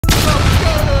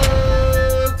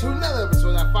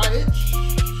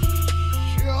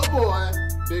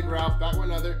Big Ralph back with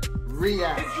another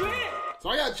reaction. So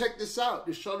I gotta check this out.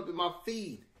 This showed up in my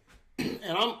feed. And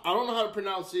I don't know how to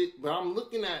pronounce it, but I'm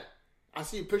looking at, I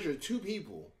see a picture of two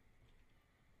people.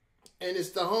 And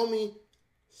it's the homie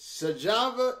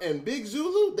Sajava and Big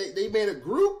Zulu. They made a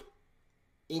group.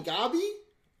 Inkabi.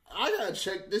 I gotta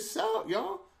check this out,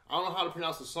 y'all. I don't know how to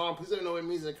pronounce the song. Please let me know what it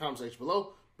means in the comment section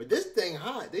below. But this thing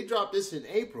hot. They dropped this in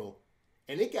April.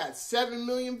 And it got 7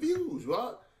 million views,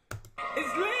 right?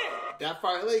 It's lit. That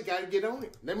TFLA gotta get on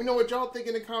it. Let me know what y'all think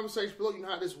in the comment section below. You know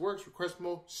how this works. Request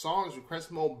more songs, request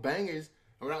more bangers.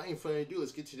 And without any further ado,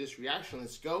 let's get to this reaction.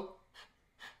 Let's go.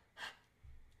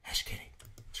 Let's get it.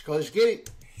 Let's get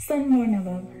it. Sanibona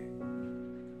baba.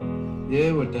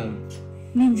 Yebo tata.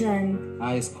 Ninjani?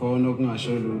 Hayi sikhona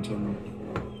okungasho lutho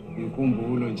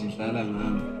ngikhumbula nje idlala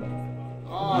ngami.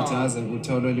 Ngathi aze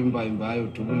nguthola Umbayimbayi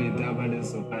udubule intaba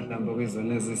lezo phahlamba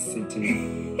kwizona ezisithini.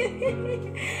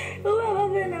 Ubaba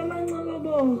vena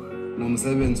amancokobo.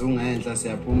 Nomsebenzi ungenhla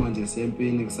siyaphuma nje siye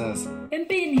empini kusasa.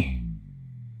 Empini?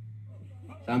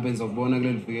 Mhlambe ngizokubona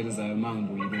kuleli viki elizayo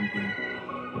mangibuyile empini.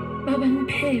 Baba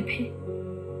niphephe.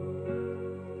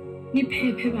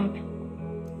 Niphephe baba.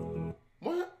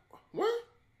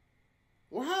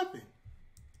 What happened?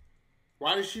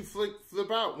 Why did she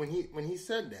flip out when he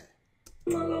said that?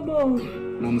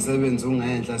 Nomsebenzi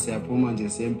ungenhla siyaphuma nje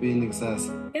siye empini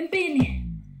kusasa. Empini?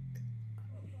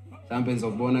 Mhlambe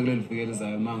ngizokubona kuleli viki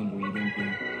elizayo mangibuyile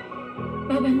empini.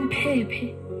 Baba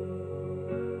niphephe.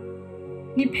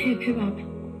 Niphephe baba.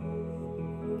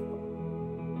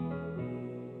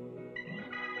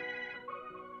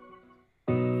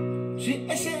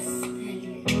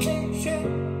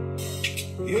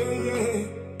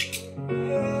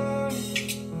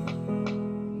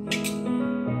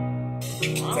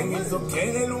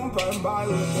 Sengizokuthelela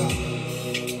Umbayimbayi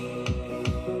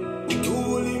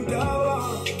udubule intaba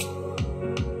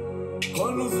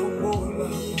khona uzobona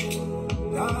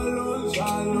njalo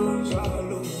njalo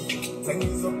njalo.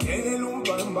 Sengizokuthelela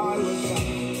Umbayimbayi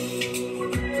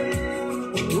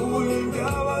udubule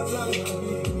intaba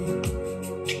zangakini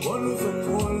khona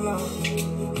uzobona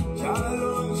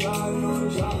njalo njalo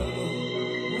njalo.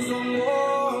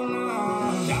 Uzobona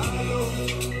njalo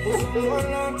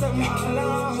uzobona njalo.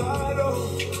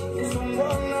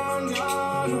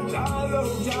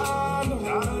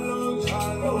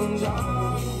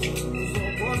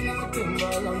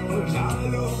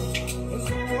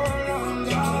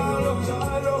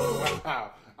 Wow.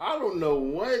 I don't know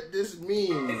what this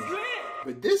means,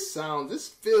 but this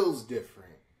feels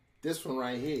different. This one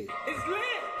right here. It's lit.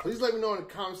 Please let me know in the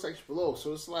comment section below.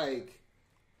 So it's like,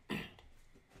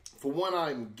 for one,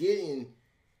 I'm getting,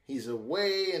 he's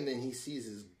away and then he sees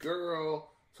his girl.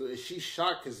 So is she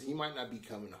shocked because he might not be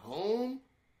coming home?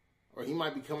 Or he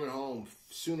might be coming home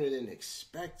sooner than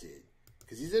expected?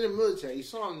 Because he's in the military. You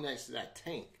saw him next to that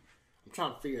tank. I'm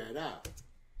trying to figure that out.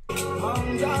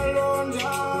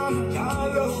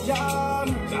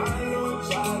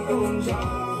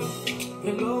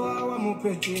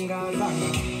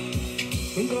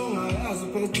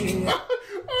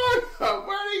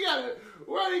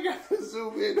 Why they gotta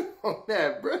zoom in on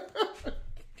that, bro?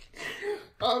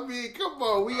 I mean, come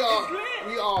on,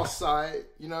 we all saw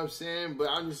it, you know what I'm saying? But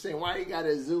I'm just saying, why you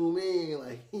gotta zoom in?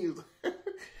 Like, he was,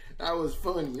 that was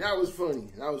funny. That was funny.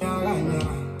 That was funny.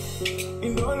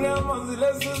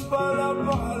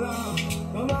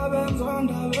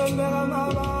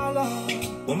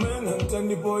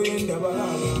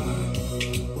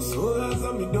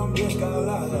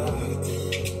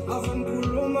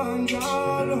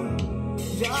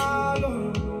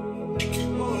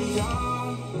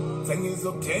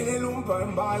 Sengizokuthelela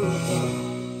Umbayimbayi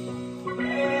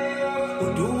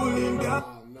udubule intaba.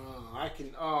 Oh no, I can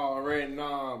already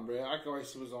know, bro. I can already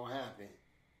see what's gonna happen.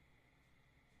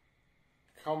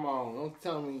 Come on,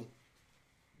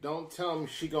 don't tell me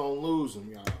she gonna lose him,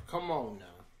 y'all. Come on now.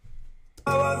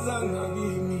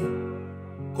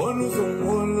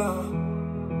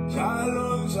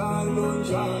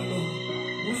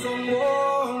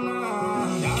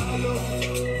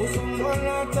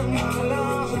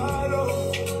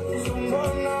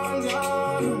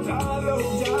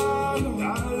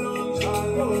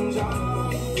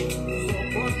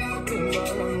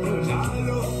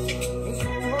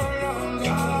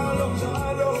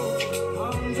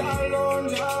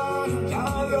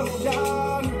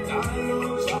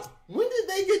 When did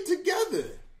they get together?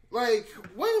 Like,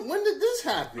 when did this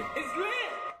happen? It's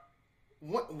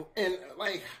lit. And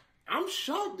like, I'm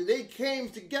shocked that they came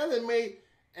together and made,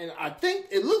 and I think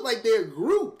it looked like they're a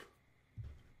group.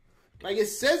 Like it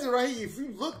says it right here. If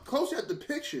you look closely at the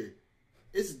picture,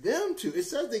 it's them two. It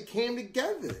says they came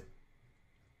together.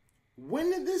 When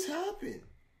did this happen?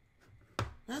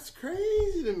 That's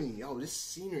crazy to me. Oh, this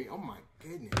scenery. Oh my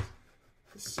goodness.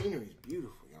 This scenery is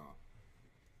beautiful, y'all.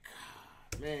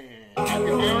 God, man. I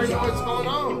already know what's going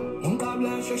on.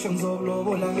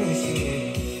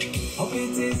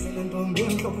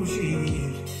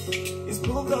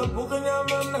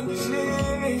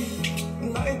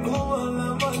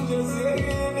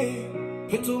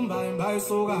 Umbayimbayi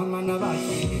soka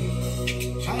manabati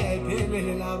Shaya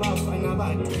iphelele labafana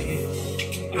bathi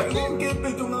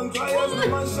Ngikiphi ungangijwaya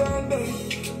zamashende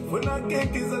Wena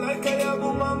kekiza like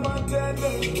yabumama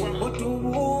tende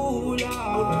Otubula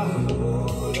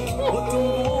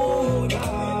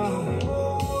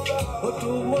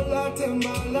Otubula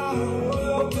tembala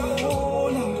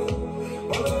Otubula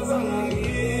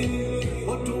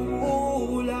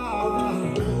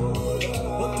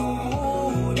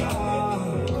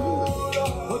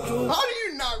How do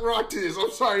you not rock to this?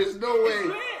 I'm sorry, there's no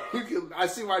way you can. I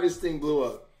see why this thing blew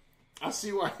up. I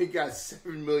see why it got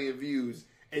 7 million views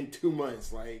in 2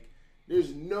 months. Like,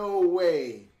 there's no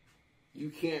way you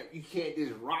can't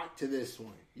just rock to this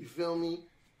one. You feel me?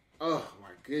 Oh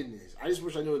my goodness. I just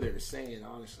wish I knew what they were saying,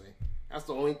 honestly. That's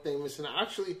the only thing missing out.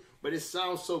 Actually, but it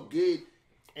sounds so good.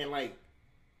 And like,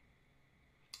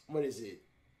 what is it?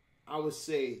 I would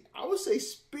say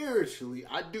spiritually,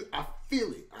 I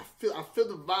feel it. I feel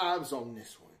the vibes on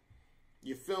this one.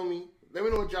 You feel me? Let me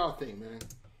know what y'all think, man.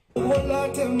 Yo,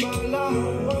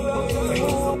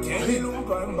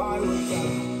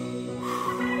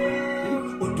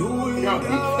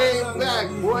 he came back,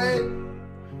 boy.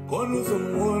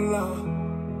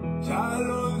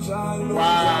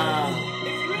 Wow.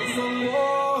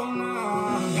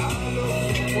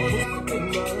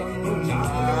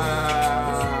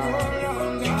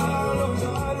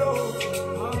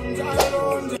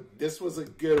 This was a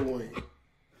good one.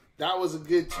 That was a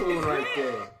good tune right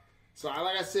there. So,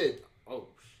 like I said, oh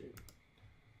shit.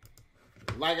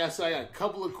 Like I said, I got a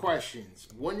couple of questions.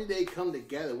 When did they come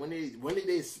together? When did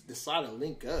they decide to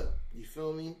link up? You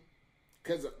feel me?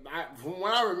 Because from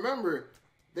what I remember,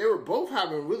 they were both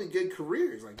having really good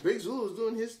careers. Like Big Zulu was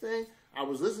doing his thing. I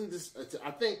was listening to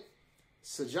I think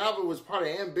Sajava was part of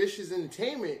Ambitious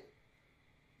Entertainment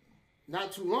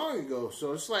not too long ago.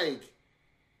 So it's like,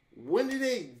 when did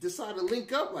they decide to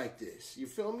link up like this? You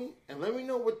feel me? And let me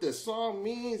know what the song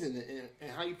means and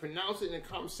how you pronounce it in the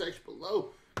comment section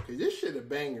below. Because this shit a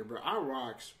banger, bro. I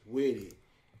rocks with it.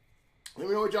 Let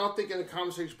me know what y'all think in the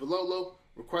comment section below.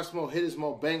 Request more hitters,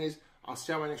 more bangers. I'll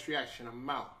see you on my next reaction. I'm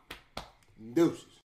out. Deuces.